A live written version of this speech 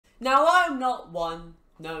Now, I'm not one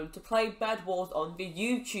known to play Bed Wars on the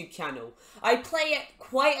YouTube channel. I play it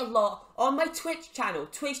quite a lot on my Twitch channel,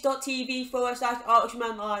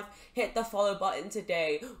 twitch.tv/ArchoManLive. Hit the follow button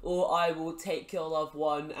today, or I will take your loved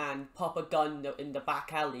one and pop a gun in the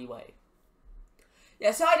back alleyway.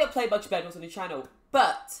 Yeah, so I don't play much Bed Wars on the channel,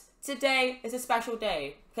 but today is a special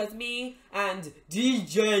day, because me and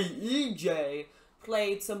DJayEJay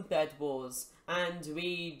played some Bed Wars, and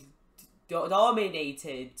we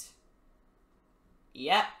dominated.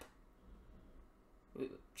 Yep.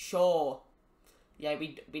 Sure. Yeah,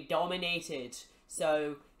 we dominated.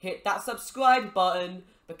 So hit that subscribe button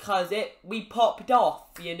because we popped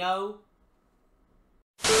off, you know?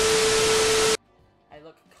 I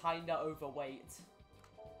look kinda overweight.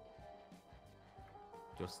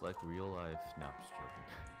 Just like real life. No, I'm just joking.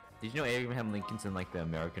 Did you know Abraham Lincoln's in like the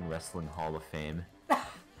American Wrestling Hall of Fame?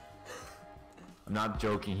 I'm not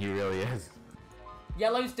joking, he really is.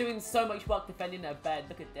 Yellow's doing so much work defending their bed.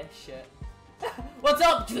 Look at this shit. What's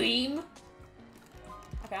up, Dream?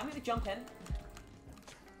 Okay, I'm gonna jump in.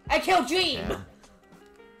 I killed Dream! Yeah.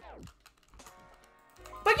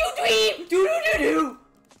 But you Dream! Do.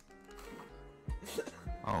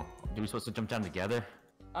 Oh, are we supposed to jump down together?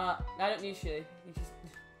 I don't usually. You just...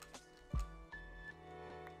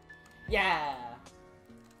 Yeah!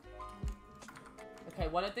 Okay,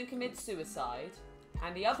 one of them committed suicide.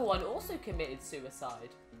 And the other one also committed suicide.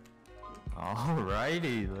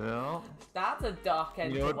 Alrighty, well. That's a dark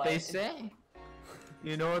end. You know what they say?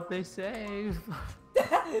 You know what they say?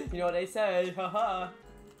 You know what they say? Haha.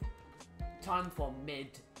 Time for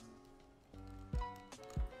mid.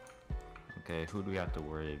 Okay, who do we have to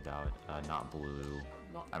worry about? Not blue.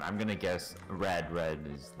 Not... I'm gonna guess red. Red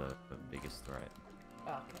is the biggest threat.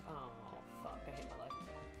 Okay. Oh, fuck. I hate my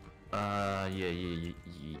life. Yeah, you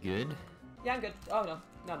good? Yeah, I'm good. Oh, no.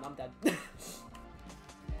 No, I'm dead.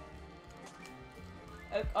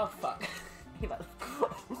 Oh, fuck.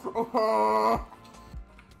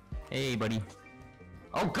 Hey, buddy.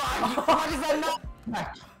 Oh, God! Why does that not...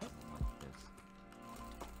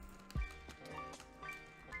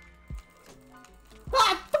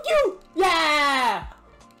 Ah, fuck you! Yeah!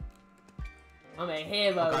 I'm a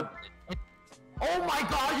hero. Oh, my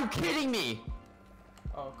God, are you kidding me?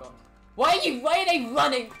 Oh, God. Why are they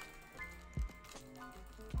running?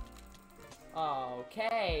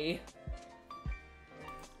 Okay.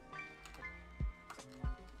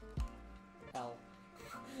 Hell.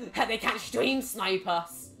 They can't stream snipe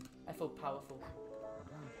us. I feel powerful.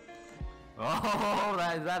 Oh,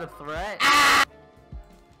 is that a threat? Ah!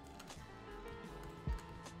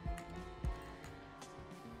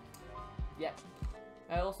 Yep.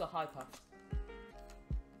 I also high puff.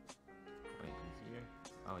 Wait, he's here?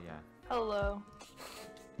 Oh, yeah. Hello.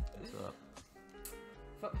 What's up?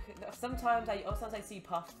 Sometimes I see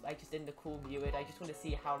Puff like just in the cool view it. I just want to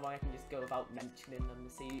see how long I can just go without mentioning them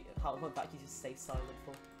and see how long I can just stay silent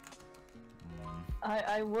for.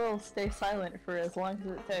 I will stay silent for as long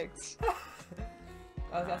as it takes.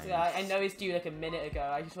 I know it's due like a minute ago.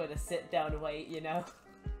 I just want to sit down and wait, you know.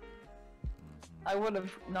 I would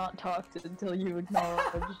have not talked until you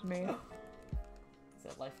acknowledged me.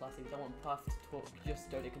 So life lessons. I want Puff to talk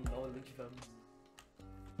just don't acknowledge them.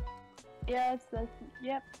 Yeah,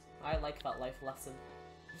 yep. I like that life lesson.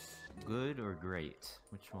 Good or great?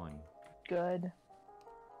 Which one? Good.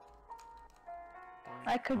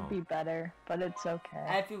 I could be better, but it's okay.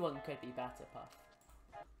 Everyone could be better, Puff.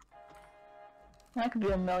 I could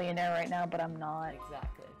be a millionaire right now, but I'm not.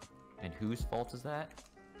 Exactly. And whose fault is that?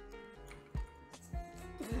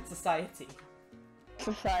 Society.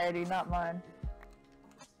 Society, not mine.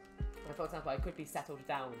 For example, I could be settled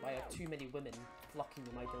down by too many women flocking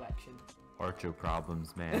in my direction. Archo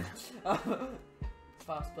problems, man.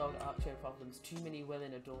 Fast build archo problems. Too many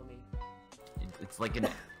women adore me. It's like an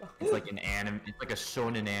anime. It's like a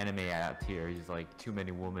shonen anime out here. He's like too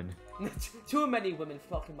many women. Too many women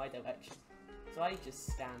flock in my direction. So I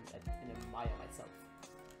just stand and admire myself.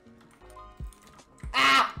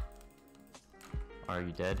 Ah! Are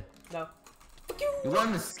you dead? No. Fuck you! You want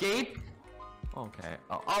to escape? Okay.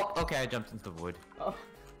 Oh, okay. I jumped into the wood. Oh.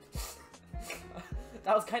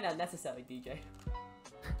 That was kind of unnecessary, DJ.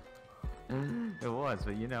 It was,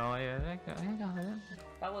 but you know, I got it.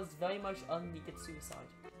 That was very much unneeded suicide.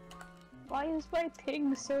 Why is my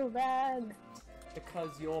ping so bad?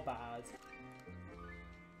 Because you're bad.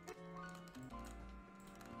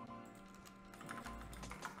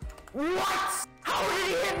 What? How did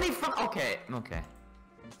he hit me from? Okay.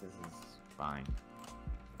 This is fine.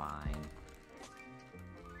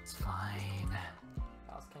 It's fine.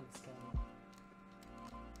 That was kind of scary.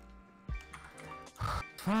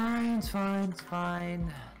 It's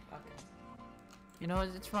fine. Okay. You know,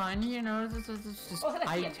 it's fine. You know, it's just. Oh,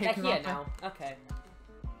 they're here now. Okay.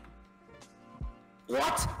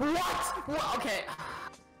 What? What? Okay.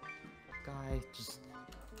 Guy just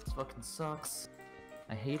fucking sucks.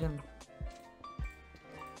 I hate him.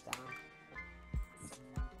 Damn.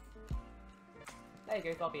 There you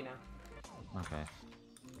go, Bobby now. Okay.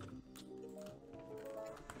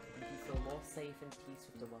 You feel more safe and peace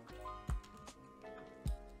with the world.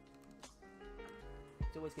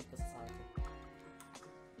 It's always good for society.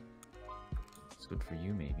 It's good for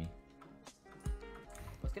you, maybe.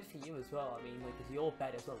 Well, it's good for you as well. I mean, like, it's your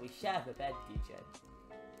bed as well. We share the bed, DJ.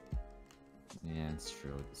 Yeah, it's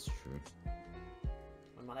true. It's true.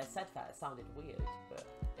 And when I said that, it sounded weird, but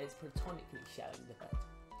it's platonically sharing the bed.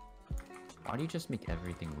 Why do you just make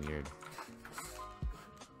everything weird?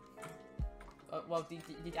 Well,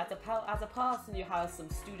 as a person who has some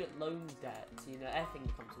student loan debt, you know, everything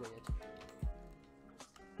becomes weird.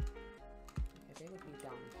 Okay, they would be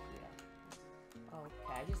down here.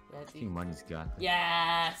 Okay, just... I think money's got this.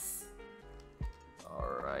 Yes!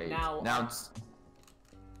 Alright. Now it's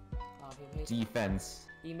he made, defense.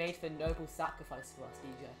 He made the noble sacrifice for us,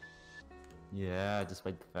 DJ. Yeah,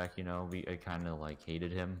 despite the fact, you know, I kind of like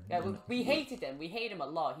hated him. Yeah, we hated him. We hate him a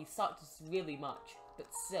lot. He sucked us really much,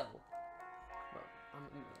 but still. Well, I'm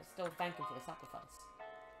still thanking for the sacrifice.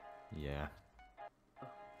 Yeah.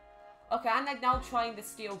 Okay, and they're now trying to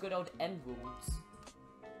steal good old emeralds.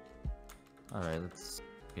 Alright, let's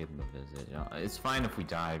pay them a visit. You know, it's fine if we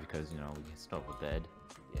die because, you know, we can start with dead.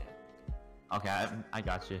 Yeah. Okay, I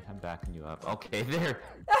got you. I'm backing you up. Okay, there.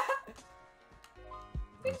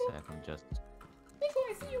 One sec, I'm just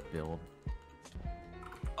build.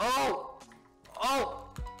 Oh! Oh!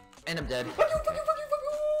 And I'm dead.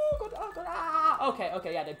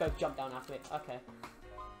 Okay, yeah, they both jumped down after it. Okay.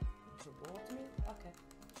 Towards me? Okay.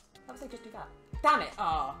 How was I just do that? Damn it!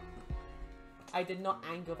 Ah! I did not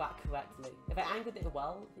angle that correctly. If I angled it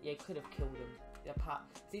well, it could have killed him. The path.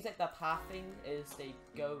 Seems like the pathing is they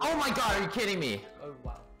go. Oh my god, are you kidding me? Oh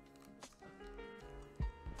wow.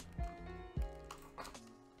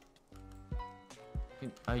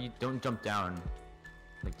 You don't jump down.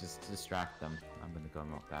 Like, just distract them. I'm gonna go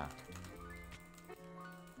milk that.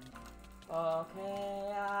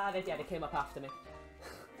 Okay, they came up after me.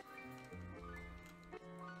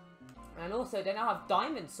 And also, they now have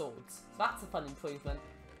diamond swords. So that's a fun improvement.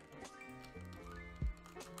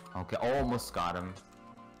 Okay, almost got him.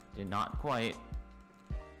 Did not quite.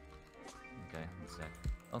 Okay, one sec.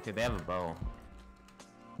 Okay, they have a bow.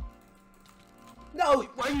 No!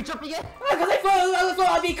 Why are you jumping in? Because I thought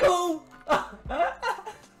I'd be cool!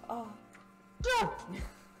 Oh. No!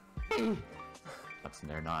 That's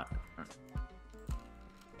they're not.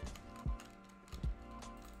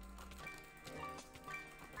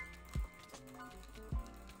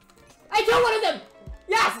 I killed one of them!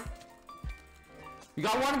 Yes! You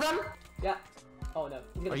got one of them? Yeah. Oh no.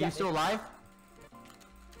 Are you still alive?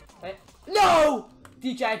 Wait. No!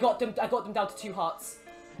 DJ, I got them down to 2 hearts.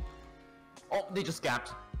 Oh, they just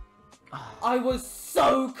gapped. I was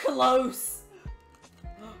so close!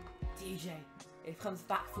 DJ, it comes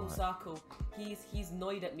back full circle. He's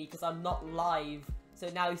annoyed at me because I'm not live. So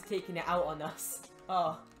now he's taking it out on us.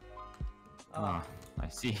 Oh. Oh, I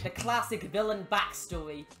see. The classic villain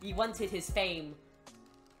backstory. He wanted his fame.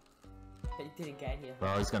 But he didn't get here.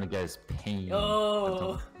 Well, he's gonna get his pain.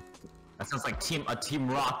 Oh. That sounds like a Team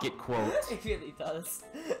Rocket quote. It really does.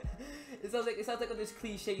 It sounds like one of those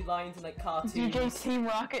cliche lines in like cartoons. DJ Team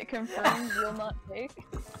Rocket confirmed you'll not take.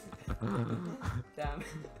 Damn.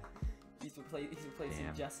 He's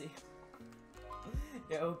replacing Jesse.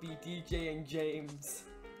 It'll be DJ and James.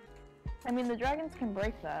 I mean, the dragons can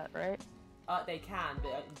break that, right? They can,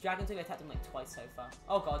 but dragons only attacked them like twice so far.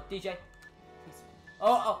 Oh god, DJ. Please.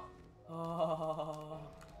 Oh.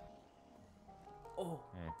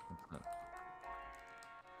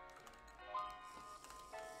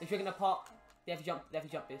 If you're gonna pop, they have a jump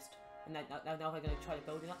boost. And then now they're gonna try to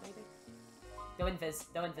build it up maybe? They'll invis,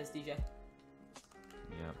 DJ.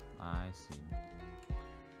 Yep, I see.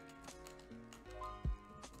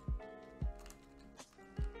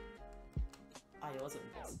 Yours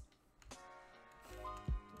invis.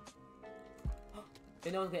 They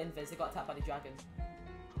no one's got invis, they got attacked by the dragon.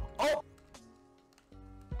 Oh!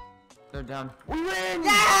 They're down. We win!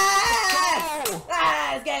 Yes! Oh!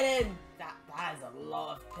 Let's get in! That is a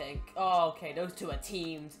lot of pink. Oh, okay, those two are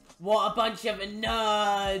teams. What a bunch of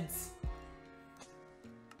nerds!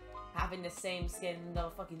 Having the same skin, the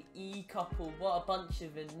fucking E-couple. What a bunch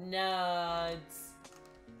of nerds.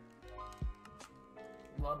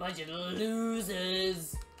 What a bunch of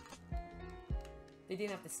losers. they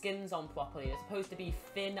didn't have the skins on properly. They're supposed to be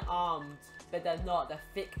thin-armed, but they're not. They're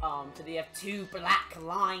thick-armed, so they have 2 black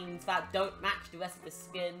lines that don't match the rest of the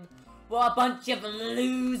skin. What a bunch of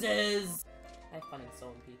losers! I have fun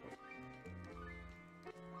insulting people.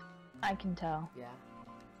 I can tell. Yeah.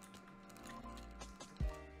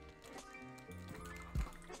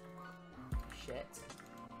 Shit.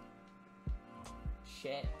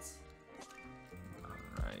 Shit.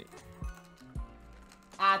 Alright.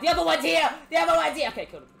 Ah, the other one's here! The other one's here! Okay,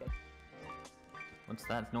 cool. Okay. What's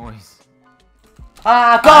that noise?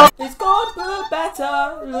 Ah, God! It's God but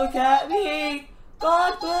better, look at me!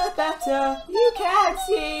 God but better, you can't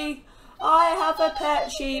see! I have a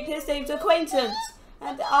pet sheep, his name's Acquaintance,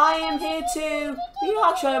 and I am here too, the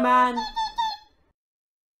archo man!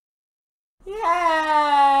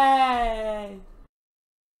 Yeah!